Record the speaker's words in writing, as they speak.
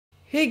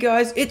Hey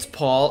guys, it's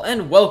Paul,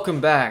 and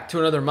welcome back to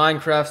another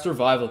Minecraft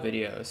survival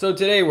video. So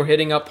today we're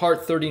hitting up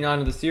part 39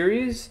 of the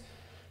series.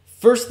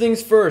 First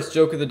things first,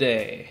 joke of the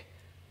day.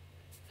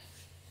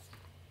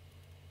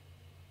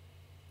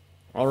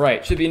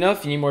 Alright, should be enough.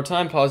 If you need more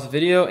time, pause the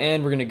video,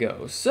 and we're gonna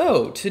go.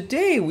 So,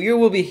 today we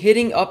will be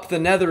hitting up the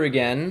nether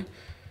again,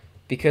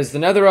 because the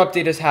nether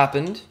update has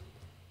happened,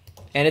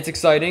 and it's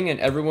exciting, and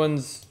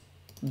everyone's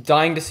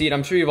dying to see it.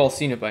 I'm sure you've all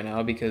seen it by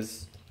now,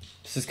 because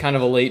this is kind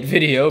of a late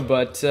video,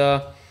 but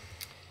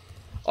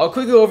I'll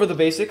quickly go over the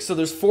basics. So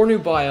there's 4 new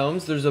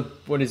biomes. There's a,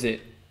 what is it?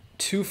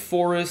 2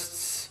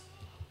 forests,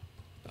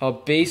 a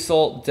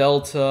basalt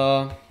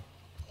delta,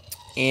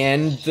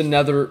 and the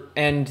nether,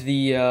 and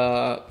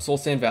the soul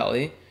sand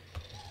valley.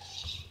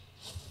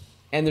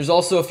 And there's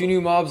also a few new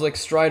mobs like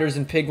striders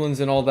and piglins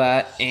and all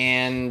that,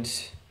 and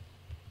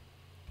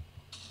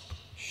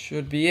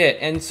should be it.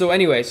 And so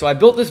anyway, so I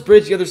built this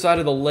bridge the other side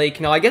of the lake.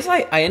 Now I guess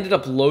I ended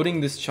up loading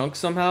this chunk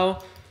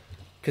somehow,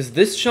 because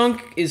this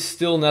chunk is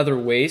still nether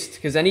waste,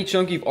 because any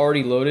chunk you've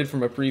already loaded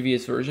from a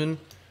previous version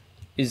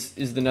is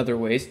the nether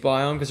waste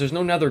biome, because there's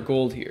no nether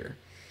gold here.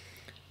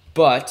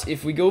 But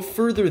if we go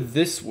further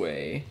this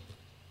way,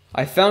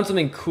 I found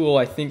something cool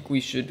I think we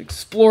should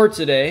explore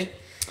today.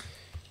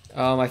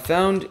 I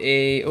found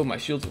a... oh, my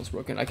shield's almost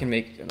broken. I can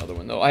make another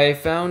one, though. I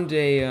found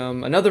a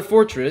another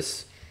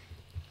fortress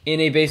in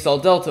a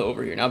basalt delta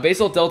over here. Now,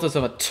 basalt deltas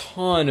have a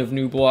ton of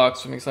new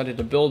blocks I'm excited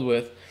to build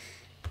with.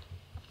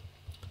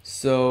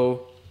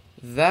 So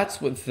that's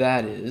what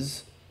that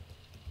is.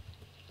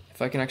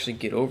 If I can actually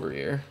get over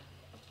here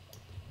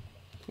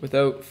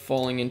without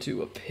falling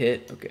into a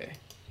pit. Okay,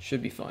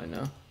 should be fine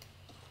now.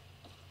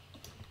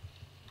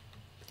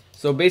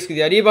 So basically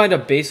the idea behind a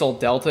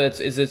basalt delta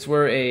is it's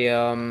where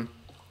a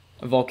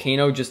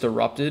volcano just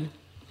erupted.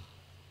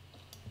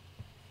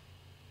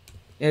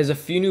 It has a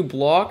few new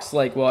blocks,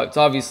 like, well, it's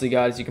obviously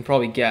got, as you can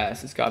probably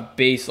guess, it's got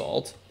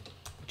basalt,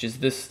 which is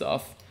this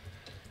stuff.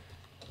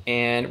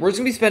 And we're just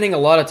going to be spending a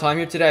lot of time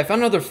here today. I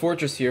found another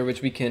fortress here,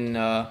 which we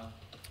can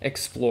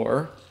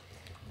explore.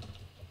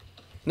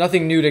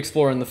 Nothing new to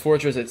explore in the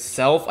fortress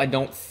itself, I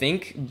don't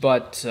think.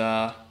 But,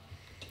 yeah,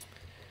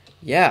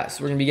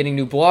 so we're going to be getting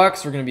new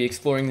blocks. We're going to be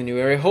exploring the new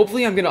area.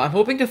 Hopefully, I'm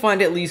hoping to find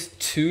at least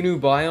 2 new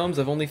biomes.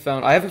 I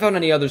haven't found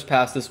any others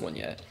past this one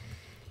yet.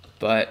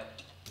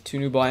 But, 2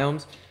 new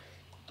biomes.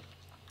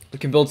 We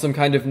can build some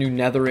kind of new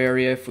nether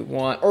area if we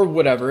want, or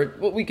whatever.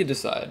 What we could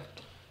decide.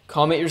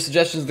 Comment your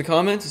suggestions in the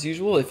comments, as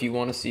usual, if you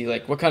want to see,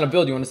 like, what kind of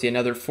build you want to see.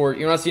 Another fort,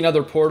 you want to see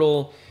another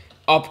portal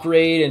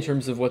upgrade in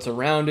terms of what's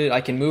around it.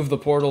 I can move the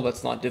portal,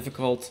 that's not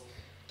difficult.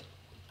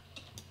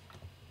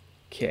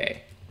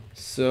 Okay,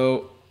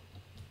 so,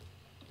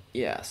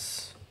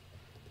 yes.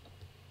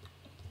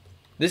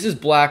 This is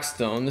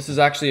blackstone. This is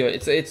actually,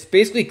 it's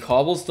basically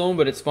cobblestone,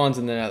 but it spawns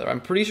in the nether.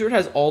 I'm pretty sure it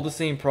has all the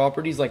same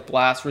properties, like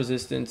blast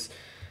resistance.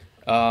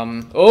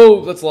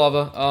 Oh, that's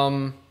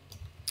lava.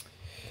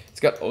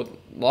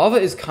 Lava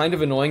is kind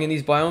of annoying in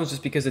these biomes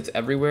just because it's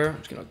everywhere. I'm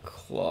just gonna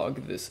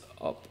clog this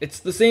up. It's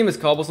the same as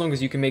cobblestone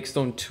because you can make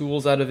stone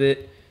tools out of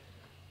it.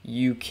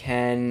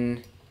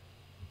 I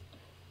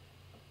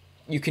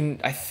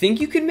think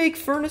you can make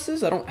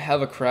furnaces. I don't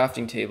have a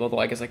crafting table, though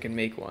I guess I can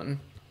make one.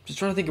 Just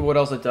trying to think of what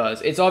else it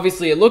does. It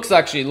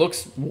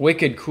looks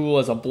wicked cool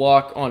as a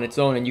block on its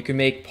own, and you can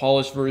make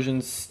polished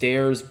versions,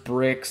 stairs,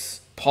 bricks,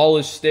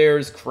 polished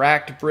stairs,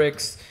 cracked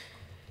bricks.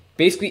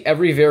 Basically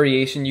every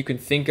variation you can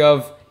think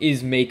of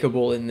is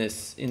makeable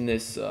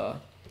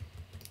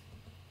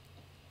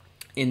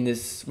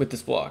with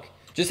this block.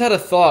 Just had a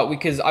thought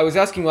because I was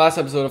asking last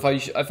episode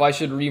if I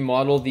should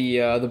remodel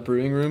the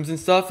brewing rooms and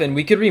stuff, and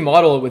we could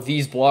remodel it with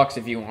these blocks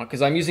if you want,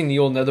 because I'm using the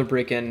old nether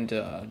brick and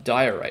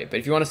diorite. But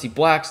if you want to see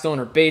blackstone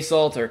or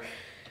basalt or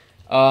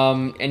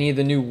any of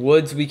the new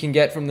woods we can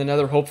get from the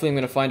nether, hopefully I'm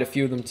going to find a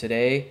few of them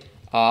today.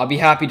 I'll be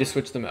happy to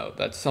switch them out.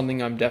 That's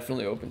something I'm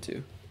definitely open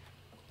to.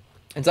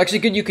 It's actually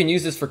good you can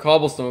use this for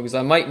cobblestone because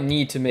I might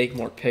need to make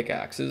more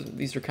pickaxes.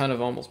 These are kind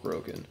of almost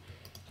broken.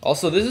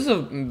 Also, this is a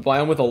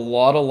biome with a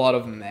lot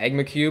of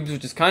magma cubes,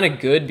 which is kind of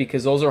good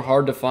because those are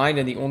hard to find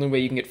and the only way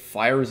you can get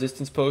fire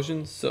resistance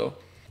potions. So,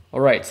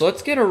 alright, so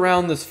let's get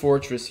around this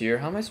fortress here.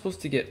 How am I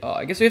supposed to get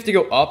I guess we have to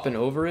go up and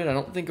over it. I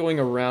don't think going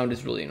around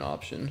is really an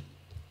option.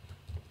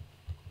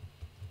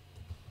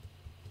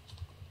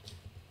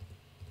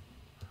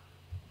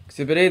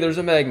 Exhibit A, there's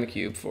a magma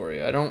cube for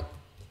you. I don't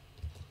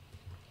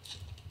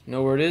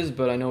know where it is,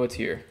 but I know it's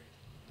here.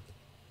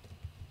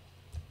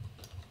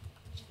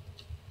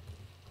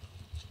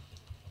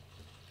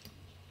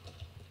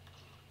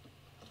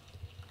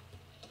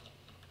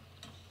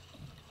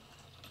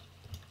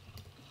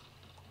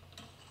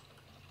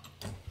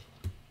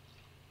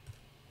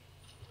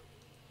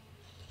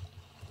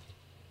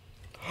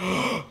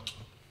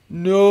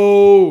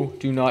 No!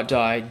 Do not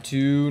die.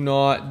 Do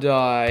not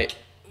die.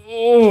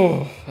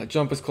 Oh, that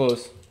jump was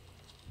close.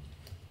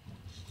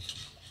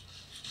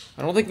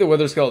 I don't think the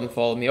wither skeleton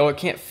followed me. Oh, it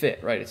can't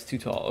fit. Right, it's too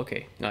tall.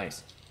 Okay,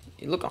 nice.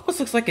 It almost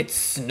looks like it's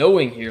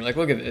snowing here. Like,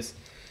 look at this.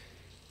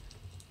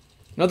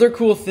 Another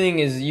cool thing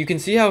is you can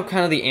see how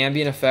kind of the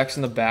ambient effects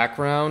in the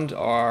background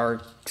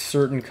are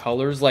certain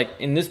colors. Like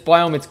in this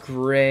biome, it's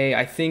gray.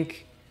 I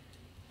think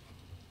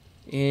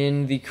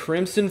in the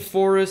Crimson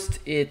Forest,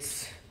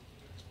 it's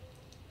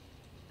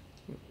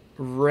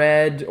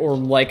red or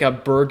like a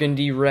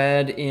burgundy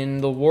red. In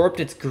the Warped,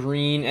 it's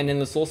green. And in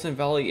the Soul Sand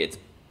Valley, it's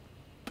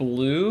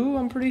blue,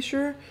 I'm pretty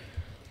sure.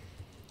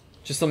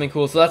 Just something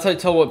cool. So that's how you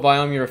tell what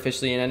biome you're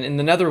officially in. And in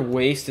the Nether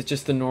Waste, it's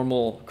just the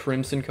normal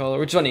crimson color.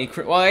 Which is funny.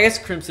 Well, I guess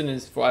crimson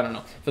is for, I don't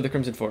know, for the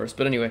Crimson Forest.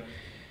 But anyway,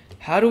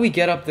 how do we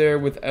get up there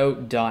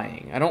without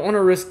dying? I don't want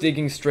to risk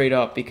digging straight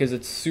up because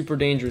it's super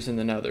dangerous in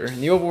the Nether. In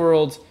the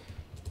overworld,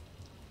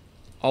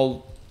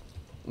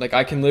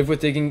 I can live with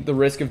the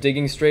risk of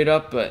digging straight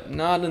up, but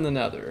not in the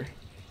Nether.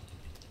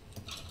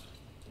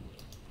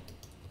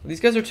 These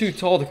guys are too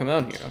tall to come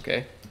out here.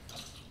 Okay.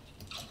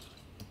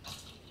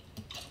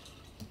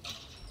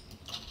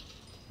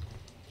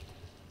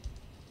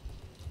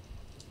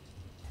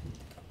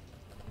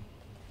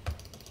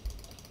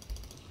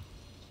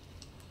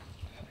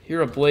 Here,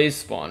 a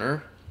blaze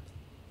spawner.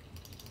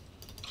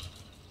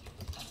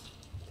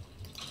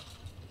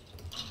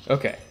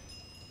 Okay.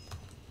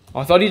 Oh,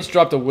 I thought he just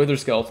dropped a wither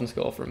skeleton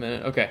skull for a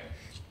minute. Okay.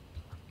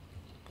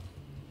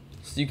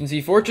 So you can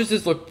see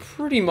fortresses look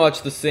pretty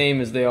much the same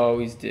as they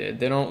always did.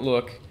 They don't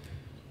look...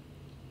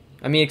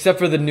 I mean, except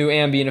for the new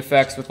ambient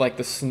effects with, like,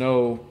 the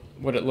snow,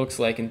 what it looks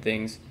like and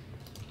things.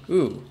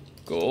 Ooh,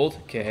 gold.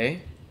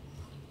 Okay.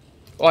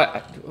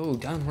 Oh, oh,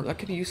 downward. That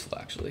could be useful,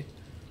 actually.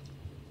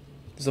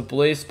 There's a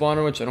blaze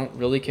spawner, which I don't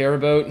really care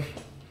about.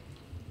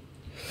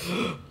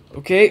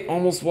 Okay,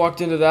 almost walked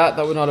into that.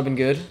 That would not have been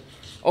good.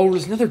 Oh,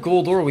 there's another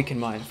gold ore we can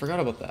mine. I forgot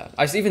about that.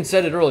 I even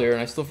said it earlier,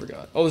 and I still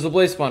forgot. Oh, there's a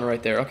blaze spawner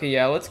right there. Okay,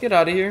 yeah, let's get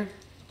out of here.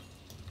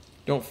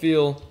 Don't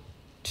feel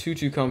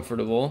too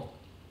comfortable.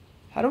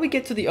 How do we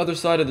get to the other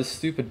side of this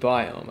stupid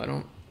biome? I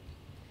don't...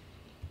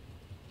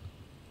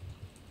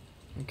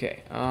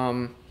 Okay,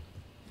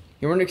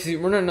 we're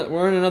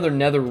in another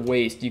Nether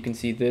Waste. You can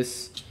see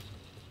this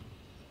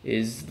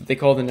is they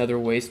call the Nether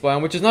Waste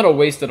biome, which is not a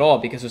waste at all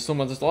because there's so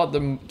much. There's a lot. The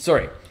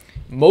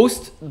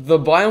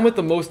biome with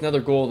the most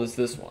Nether gold is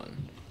this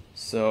one.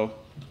 So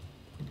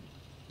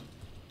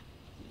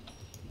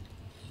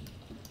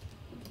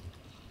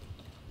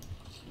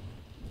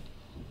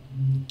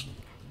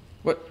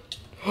what?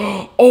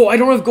 Oh, I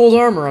don't have gold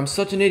armor. I'm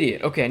such an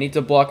idiot. Okay, I need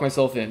to block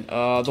myself in.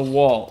 The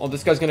wall. Oh,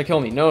 this guy's gonna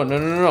kill me. No.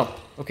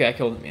 Okay, I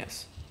killed him.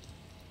 Yes,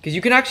 because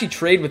you can actually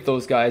trade with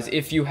those guys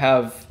if you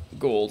have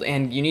gold,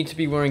 and you need to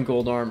be wearing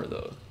gold armor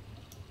though.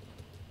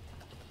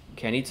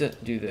 Okay, I need to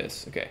do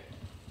this. Okay.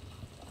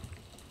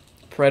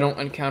 Pray I don't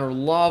encounter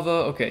lava.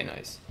 Okay,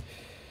 nice.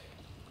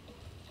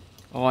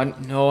 Oh,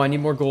 no, I need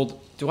more gold.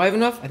 Do I have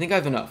enough? I think I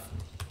have enough.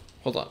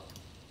 Hold on.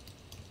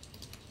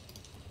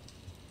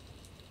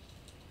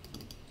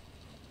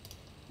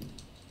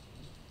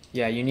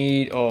 Yeah, you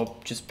need, oh,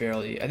 just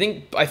barely. I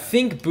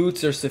think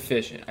boots are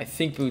sufficient.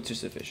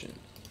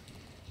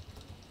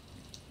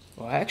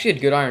 Well, I actually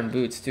had good iron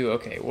boots too.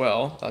 Okay,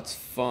 well, that's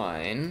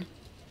fine.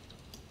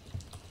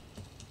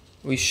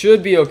 We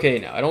should be okay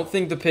now. I don't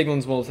think the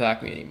piglins will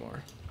attack me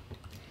anymore.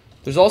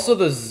 There's also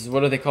the,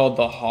 what are they called?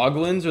 The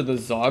hoglins or the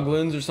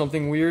zoglins or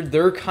something weird.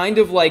 They're kind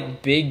of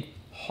like big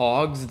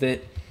hogs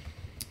that...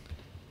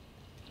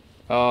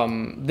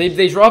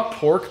 they drop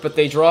pork, but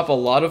they drop a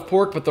lot of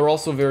pork, but they're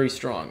also very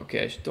strong.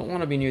 Okay, I don't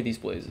want to be near these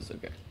blazes.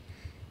 Okay.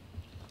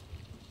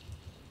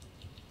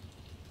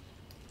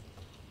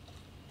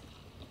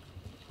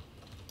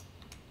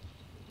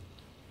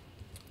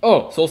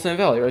 Oh, Soul Sand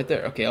Valley right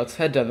there. Okay, let's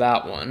head to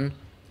that one.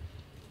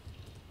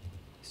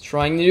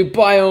 Trying the new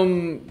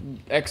biome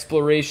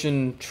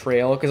exploration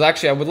trail, because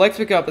actually I would like to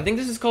pick up, I think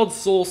this is called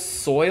Soul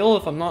Soil,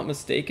 if I'm not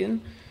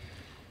mistaken.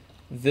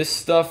 This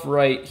stuff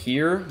right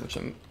here, which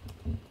I'm...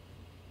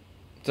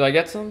 Did I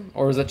get some?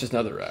 Or is that just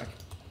another rack?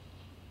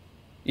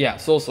 Yeah,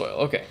 Soul Soil,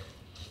 okay.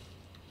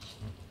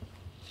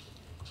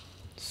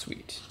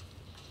 Sweet.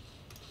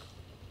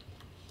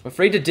 I'm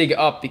afraid to dig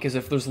up, because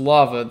if there's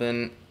lava,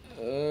 then...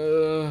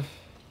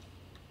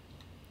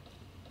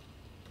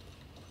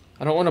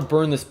 I don't want to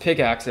burn this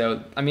pickaxe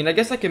out. I mean, I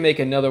guess I can make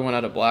another one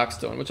out of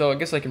blackstone, which I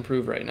guess I can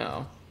prove right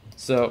now.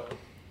 So,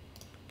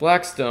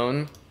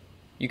 blackstone.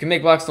 You can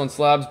make blackstone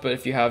slabs, but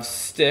if you have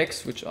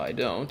sticks, which I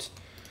don't,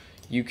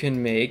 you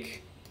can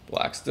make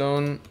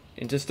blackstone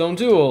into stone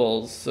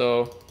tools.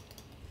 So,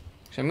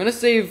 actually, I'm going to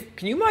save...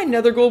 Can you mine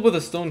nether gold with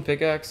a stone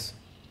pickaxe?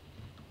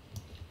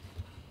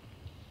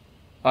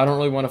 I don't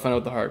really want to find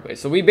out the hard way.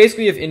 So we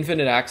basically have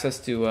infinite access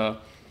to...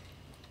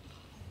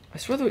 I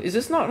swear, is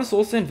this not a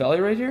Soul Sand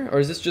Valley right here? Or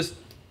is this just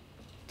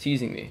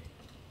teasing me?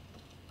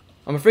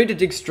 I'm afraid to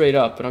dig straight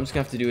up, but I'm just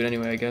going to have to do it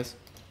anyway, I guess.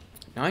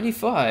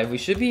 95. We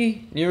should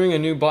be nearing a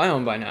new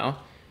biome by now.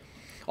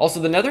 Also,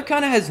 the Nether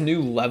kind of has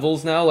new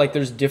levels now. Like,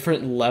 there's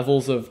different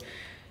levels of...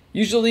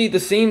 Usually the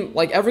same...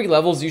 Like, every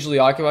level is usually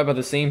occupied by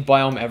the same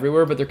biome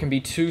everywhere, but there can be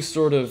two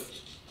sort of...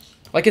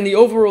 Like, in the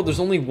overworld, there's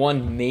only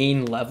one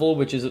main level,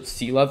 which is at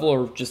sea level,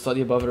 or just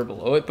slightly above it or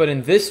below it. But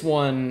in this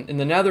one, in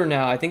the Nether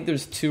now, I think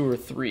there's 2 or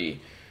 3.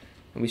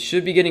 And we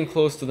should be getting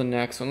close to the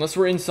next one, unless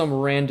we're in some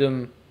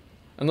random...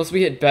 Unless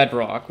we hit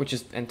bedrock, which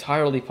is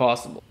entirely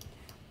possible.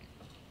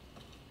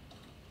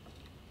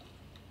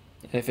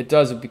 And if it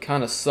does, it would be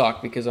kind of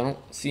suck, because I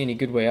don't see any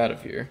good way out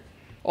of here.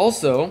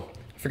 Also,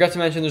 I forgot to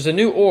mention there's a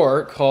new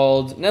ore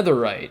called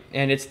netherite,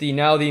 and it's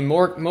now the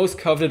most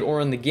coveted ore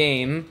in the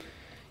game,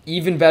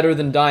 even better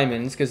than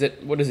diamonds, because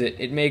what is it?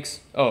 It makes...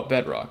 Oh,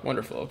 bedrock.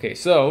 Wonderful. Okay,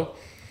 so...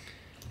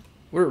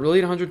 We're really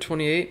at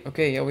 128?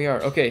 Okay, yeah, we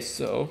are. Okay,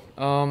 so...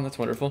 that's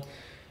wonderful.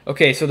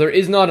 Okay, so there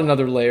is not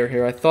another layer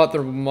here. I thought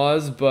there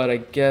was, but I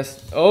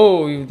guess...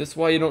 Oh, that's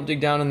why you don't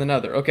dig down in the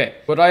nether. Okay,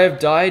 but I have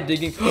died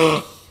digging...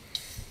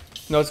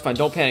 No, it's fine.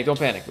 Don't panic. Don't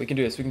panic. We can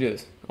do this. We can do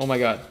this. Oh my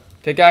god.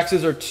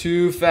 Pickaxes are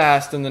too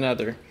fast in the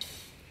nether.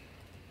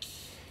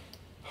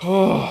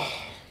 Oh,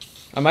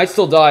 I might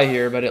still die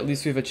here, but at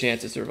least we have a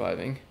chance of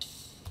surviving.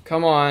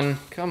 Come on.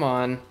 Come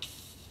on.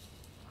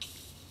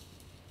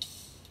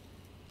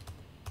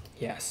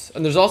 Yes.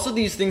 And there's also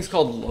these things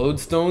called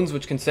lodestones,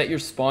 which can set your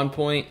spawn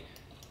point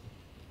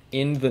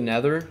in the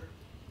nether.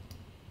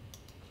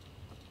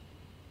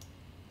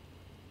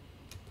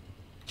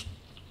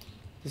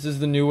 This is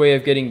the new way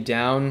of getting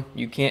down.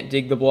 You can't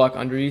dig the block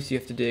under you, so you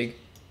have to dig...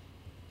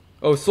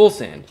 Oh, soul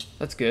sand.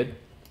 That's good.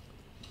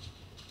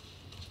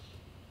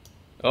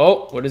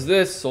 Oh, what is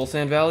this? Soul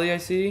Sand Valley, I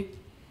see.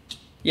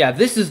 Yeah,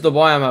 this is the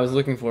biome I was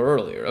looking for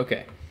earlier.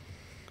 Okay.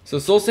 So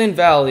Soul Sand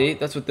Valley,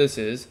 that's what this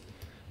is.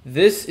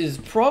 This is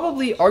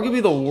probably,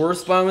 arguably the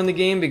worst biome in the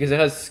game because it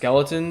has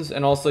skeletons,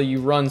 and also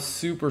you run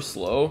super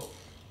slow.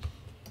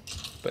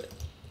 But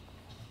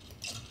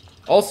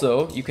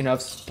also, you can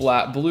have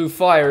splat blue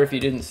fire if you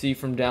didn't see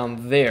from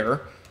down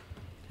there.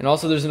 And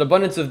also there's an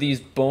abundance of these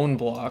bone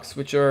blocks,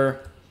 which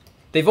are...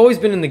 They've always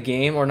been in the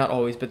game, or not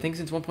always, but I think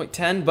since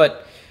 1.10,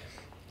 but...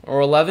 Or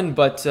 11,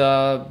 but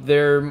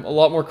they're a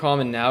lot more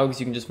common now because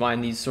you can just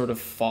mine these sort of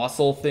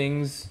fossil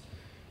things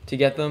to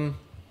get them.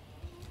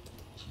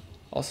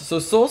 Also, so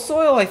soul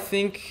soil, I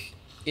think,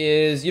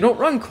 is... You don't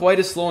run quite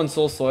as slow in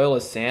soul soil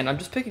as sand. I'm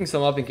just picking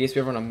some up in case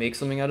we ever want to make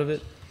something out of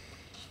it.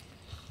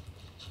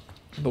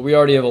 But we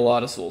already have a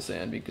lot of soul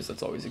sand because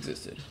that's always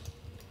existed.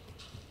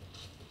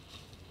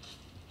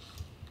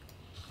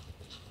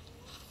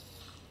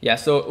 Yeah,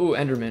 so... Ooh,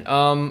 Enderman.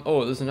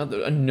 Oh, there's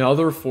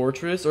another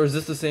fortress? Or is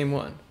this the same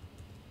one?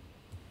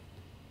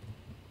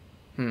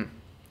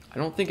 I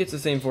don't think it's the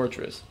same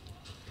fortress.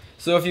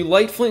 So if you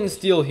light flint and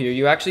steel here,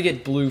 you actually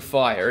get blue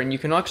fire, and you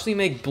can actually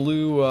make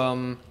blue,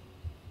 Oh,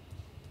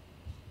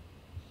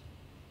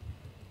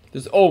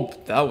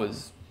 that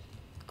was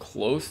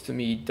close to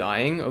me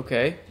dying.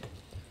 Okay.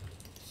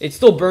 It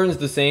still burns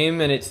the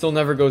same, and it still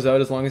never goes out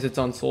as long as it's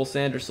on soul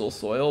sand or soul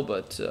soil,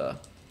 but,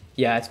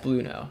 yeah, it's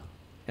blue now.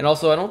 And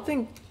also, I don't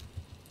think...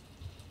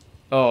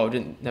 Oh,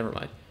 never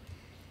mind.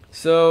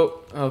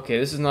 So, okay,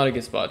 this is not a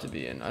good spot to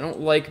be in. I don't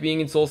like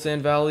being in soul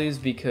sand valleys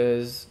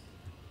because...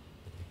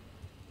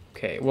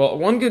 Okay, well,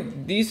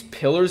 these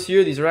pillars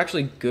here, these are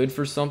actually good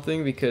for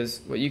something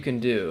because what you can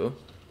do...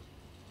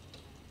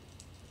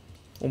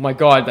 Oh my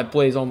god, that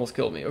blaze almost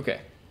killed me. Okay.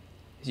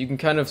 So you can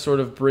kind of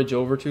sort of bridge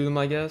over to them,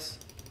 I guess.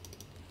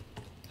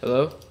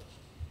 Hello?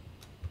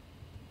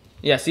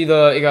 Yeah, see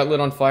it got lit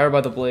on fire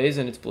by the blaze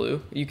and it's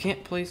blue. You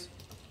can't place...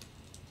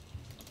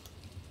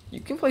 You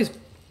can place...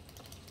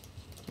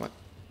 What?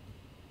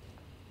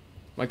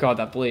 My god,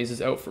 that blaze is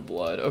out for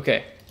blood.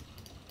 Okay.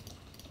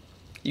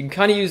 You can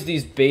kind of use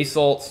these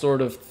basalt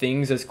sort of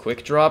things as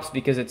quick drops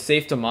because it's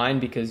safe to mine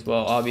because,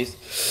 well,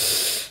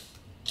 obvious.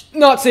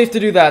 Not safe to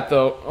do that,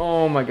 though.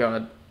 Oh my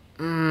god.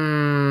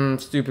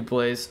 Stupid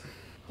blaze.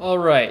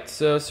 Alright,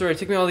 so, sorry, it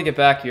took me a while to get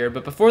back here,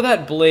 but before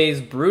that blaze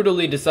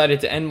brutally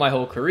decided to end my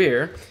whole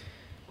career,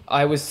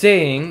 I was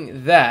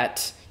saying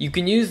that you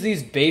can use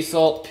these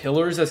basalt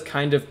pillars as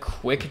kind of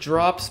quick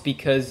drops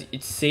because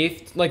it's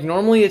safe. Like,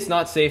 normally it's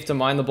not safe to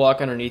mine the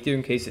block underneath you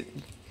in case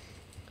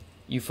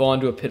you fall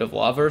into a pit of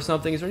lava or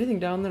something. Is there anything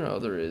down there? Oh,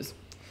 there is.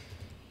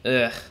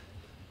 Ugh.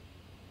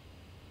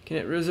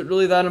 Is it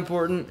really that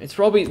important? It's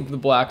probably the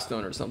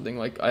blackstone or something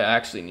like I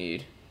actually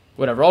need.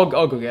 Whatever, I'll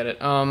go get it.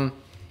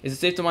 Is it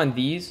safe to mine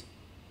these?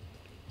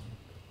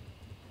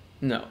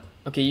 No.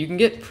 Okay, you can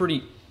get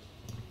pretty...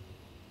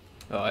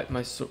 Oh,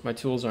 my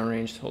tools aren't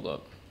ranged. Hold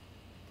up.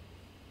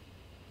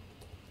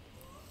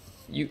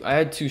 I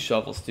had 2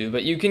 shovels too,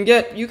 but you can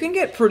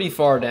get pretty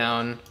far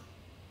down.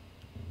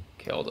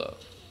 Okay, hold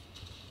up.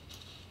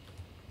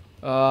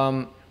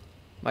 Am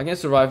I gonna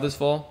survive this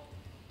fall?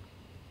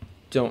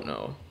 Don't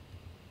know.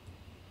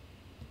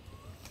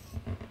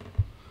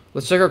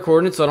 Let's check our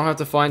coordinates so I don't have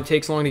to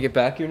take so long to get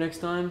back here next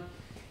time.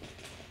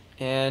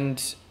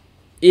 And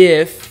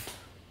if...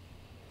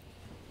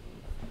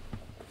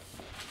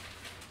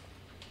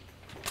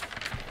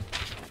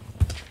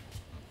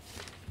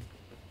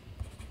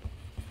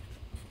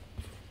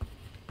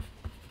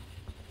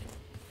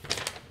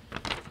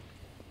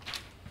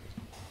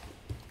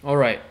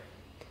 Alright.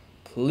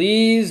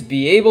 Please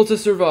be able to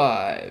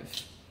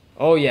survive.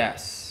 Oh,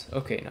 yes.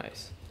 Okay,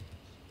 nice.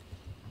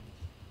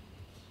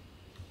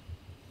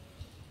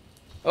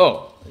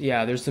 Oh,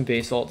 yeah, there's some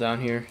basalt down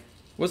here.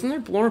 Wasn't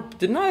there more?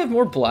 Didn't I have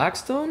more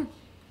blackstone?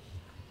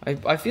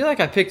 I feel like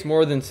I picked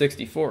more than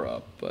 64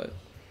 up, but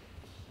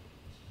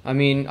I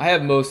mean, I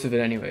have most of it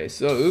anyway,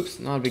 so oops,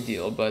 not a big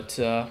deal, but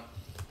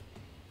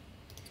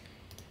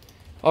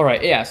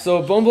alright, yeah,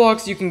 so bone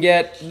blocks you can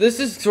get. This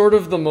is sort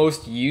of the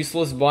most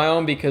useless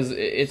biome because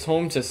it's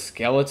home to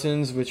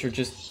skeletons, which are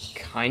just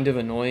kind of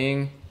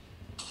annoying.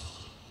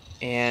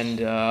 And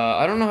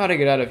I don't know how to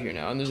get out of here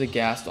now, and there's a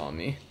ghast on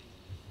me.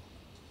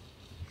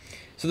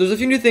 So there's a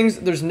few new things.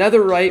 There's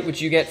netherite, which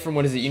you get from,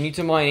 what is it? You need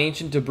to mine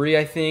ancient debris,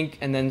 I think,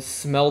 and then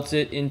smelt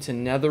it into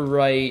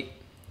netherite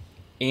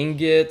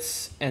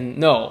ingots. And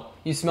no,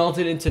 you smelt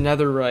it into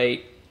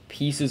netherite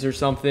pieces or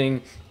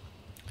something,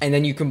 and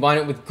then you combine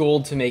it with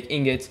gold to make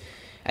ingots.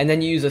 And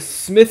then you use a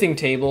smithing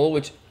table,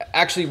 which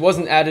actually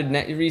wasn't added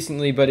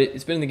recently, but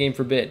it's been in the game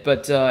for a bit.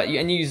 But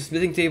and you use a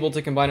smithing table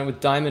to combine it with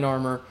diamond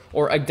armor,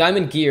 or a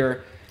diamond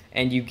gear,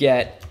 and you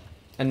get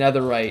a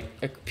netherite,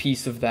 a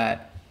piece of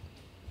that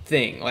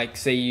thing. Like,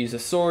 say you use a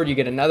sword, you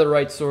get a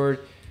netherite sword.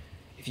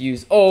 If you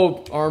use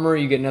armor,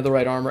 you get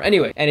netherite armor.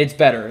 Anyway, and it's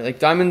better. Like,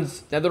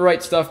 diamonds,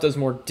 netherite stuff does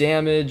more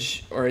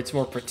damage, or it's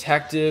more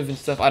protective and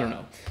stuff. I don't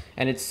know,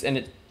 and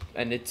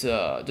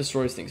it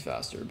destroys things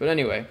faster. But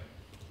anyway,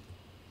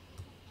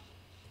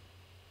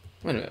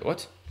 wait a minute,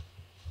 what?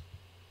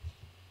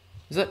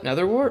 Is that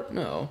nether wart?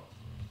 No,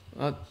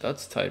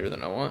 that's tighter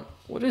than I want.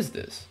 What is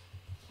this?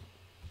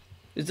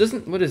 It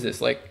doesn't. What is this?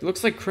 Like, it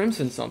looks like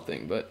crimson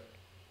something, but.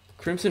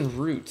 Crimson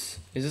roots.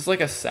 Is this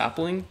like a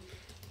sapling,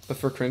 but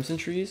for crimson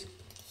trees?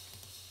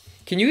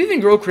 Can you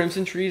even grow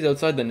crimson trees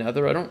outside the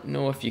nether? I don't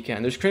know if you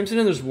can. There's crimson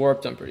and there's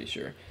warped, I'm pretty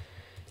sure.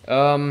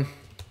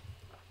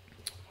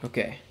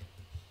 Okay.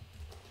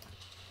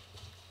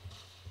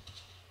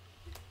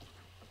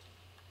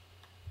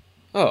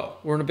 Oh,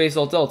 we're in a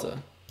basalt delta.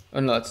 Oh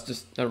no, that's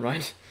just, never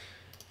mind.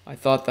 I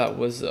thought that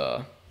was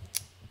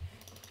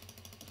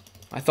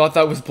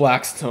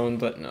blackstone,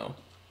 but no.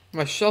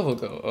 Where'd my shovel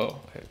go? Oh,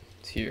 okay,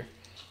 it's here.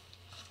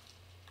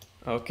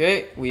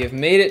 Okay, we have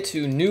made it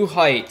to new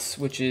heights,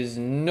 which is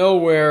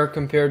nowhere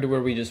compared to where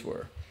we just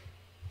were.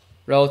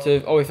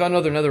 Relative. Oh, we found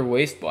another nether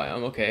waste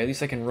biome. Okay, at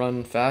least I can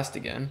run fast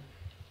again.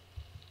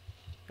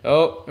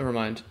 Oh, never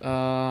mind.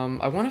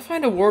 I want to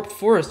find a warped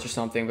forest or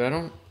something, but I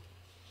don't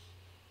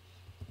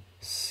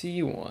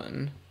see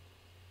one.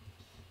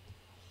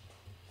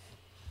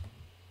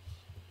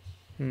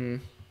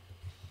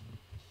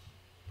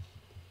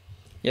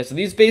 Yeah, so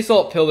these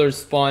basalt pillars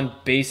spawn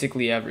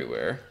basically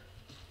everywhere.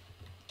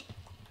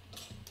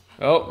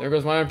 Oh, there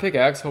goes my iron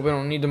pickaxe. Hope I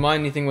don't need to mine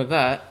anything with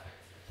that.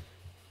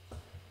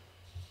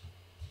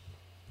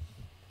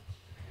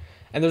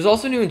 And there's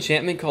also a new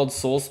enchantment called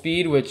Soul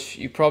Speed, which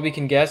you probably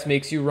can guess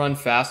makes you run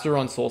faster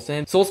on soul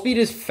sand. Soul Speed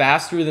is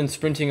faster than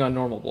sprinting on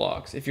normal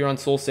blocks if you're on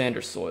soul sand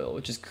or soil,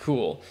 which is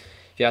cool,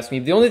 if you ask me.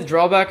 The only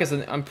drawback is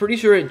that I'm pretty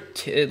sure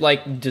it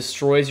like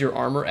destroys your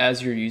armor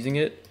as you're using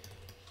it.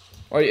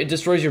 Or it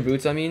destroys your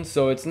boots, I mean.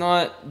 So it's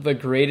not the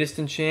greatest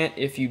enchant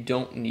if you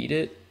don't need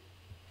it.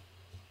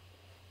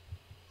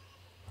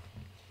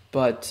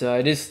 But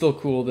it is still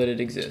cool that it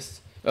exists.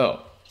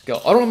 Oh,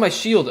 go. I don't have my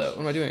shield out.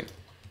 What am I doing?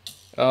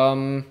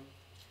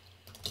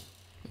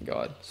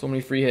 God, so many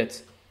free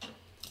hits.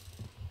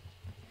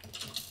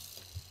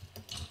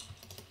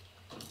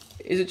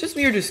 Is it just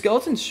me or do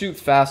skeletons shoot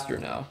faster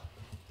now?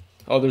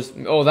 Oh,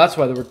 that's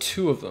why there were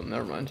two of them.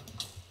 Never mind.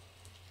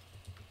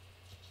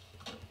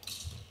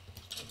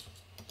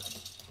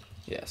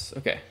 Yes,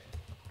 okay.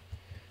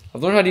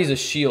 I've learned how to use a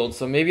shield,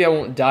 so maybe I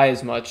won't die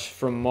as much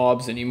from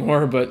mobs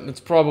anymore, but it's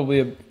probably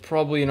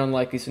an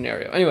unlikely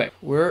scenario. Anyway,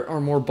 where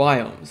are more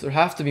biomes? There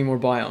have to be more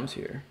biomes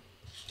here.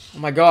 Oh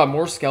my god,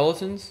 more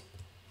skeletons?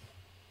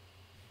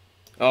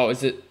 Oh,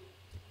 is it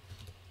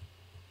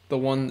the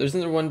one? There's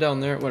another one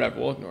down there.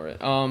 Whatever, we'll ignore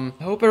it. I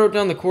hope I wrote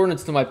down the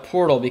coordinates to my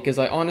portal because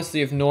I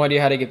honestly have no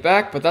idea how to get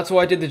back, but that's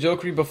why I did the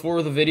jokery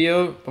before the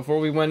video, before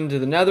we went into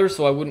the nether,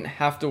 so I wouldn't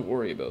have to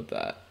worry about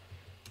that.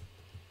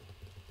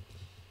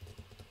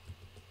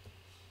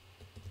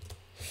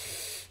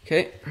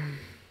 Okay.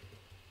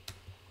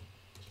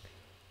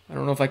 I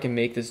don't know if I can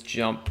make this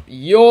jump.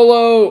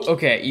 YOLO!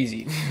 Okay,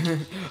 easy.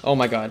 Oh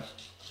my god.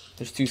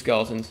 There's two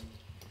skeletons.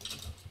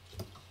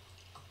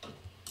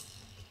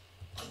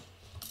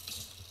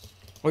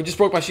 Oh, I just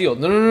broke my shield.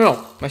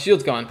 No. My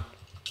shield's gone.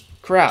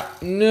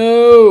 Crap.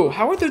 No!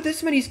 How are there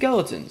this many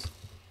skeletons?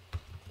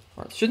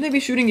 Shouldn't they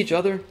be shooting each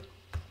other?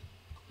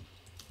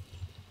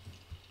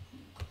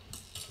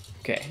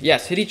 Okay,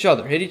 yes, hit each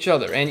other.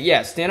 And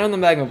yes, stand on the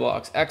magma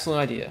blocks.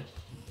 Excellent idea.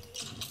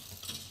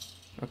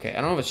 Okay,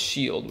 I don't have a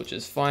shield, which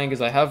is fine because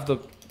I have the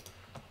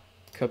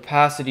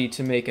capacity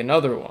to make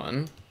another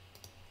one.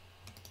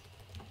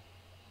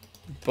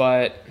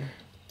 But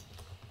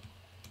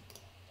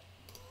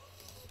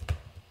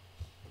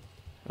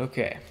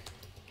okay,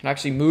 can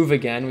actually move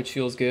again, which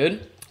feels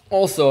good.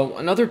 Also,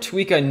 another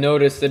tweak I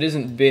noticed that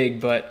isn't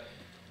big, but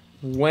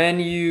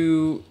when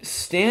you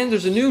stand,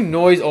 there's a new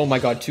noise. Oh my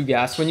god, two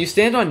gas. When you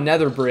stand on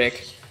nether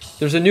brick,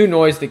 there's a new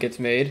noise that gets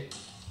made.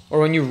 Or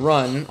when you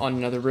run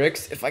on nether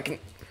bricks, if I can...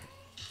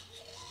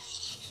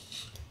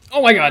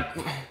 Oh my god!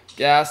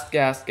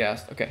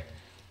 Gas. Okay.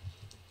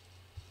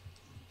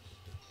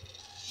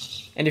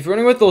 And if you're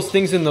running with those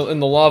things in the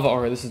lava,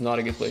 or this is not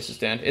a good place to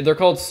stand. They're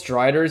called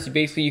striders.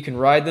 Basically, you can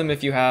ride them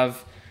if you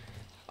have.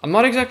 I'm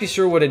not exactly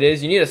sure what it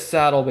is. You need a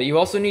saddle, but you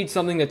also need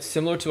something that's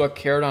similar to a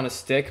carrot on a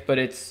stick, but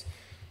it's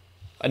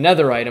a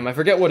nether item. I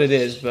forget what it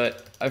is,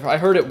 but I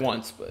heard it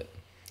once. But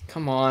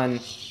come on,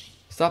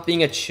 stop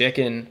being a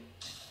chicken.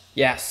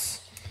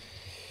 Yes.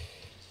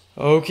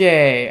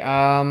 Okay.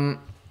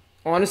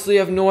 Honestly, I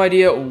have no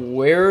idea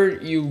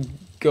where you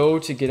go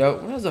to get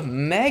out. What is a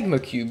magma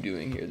cube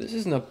doing here? This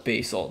isn't a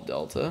basalt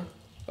delta.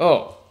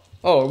 Oh,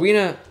 are we in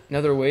a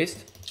nether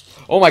waste?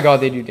 Oh my god,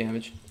 they do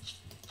damage.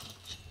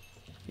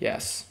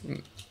 Yes.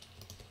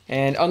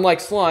 And unlike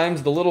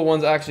slimes, the little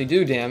ones actually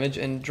do damage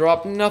and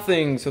drop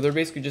nothing, so they're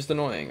basically just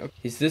annoying. Okay.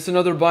 Is this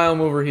another biome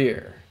over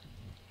here?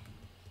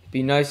 It'd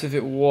be nice if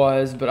it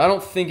was, but I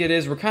don't think it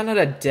is. We're kind of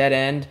at a dead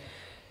end.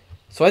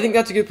 So I think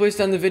that's a good place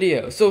to end the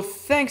video. So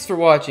thanks for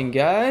watching,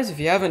 guys. If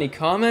you have any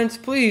comments,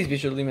 please be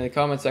sure to leave them in the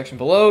comment section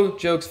below.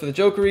 Jokes for the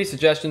jokery,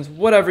 suggestions,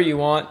 whatever you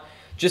want.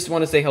 Just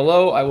want to say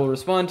hello, I will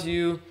respond to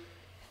you.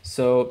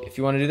 So if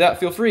you want to do that,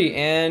 feel free.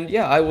 And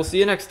yeah, I will see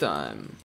you next time.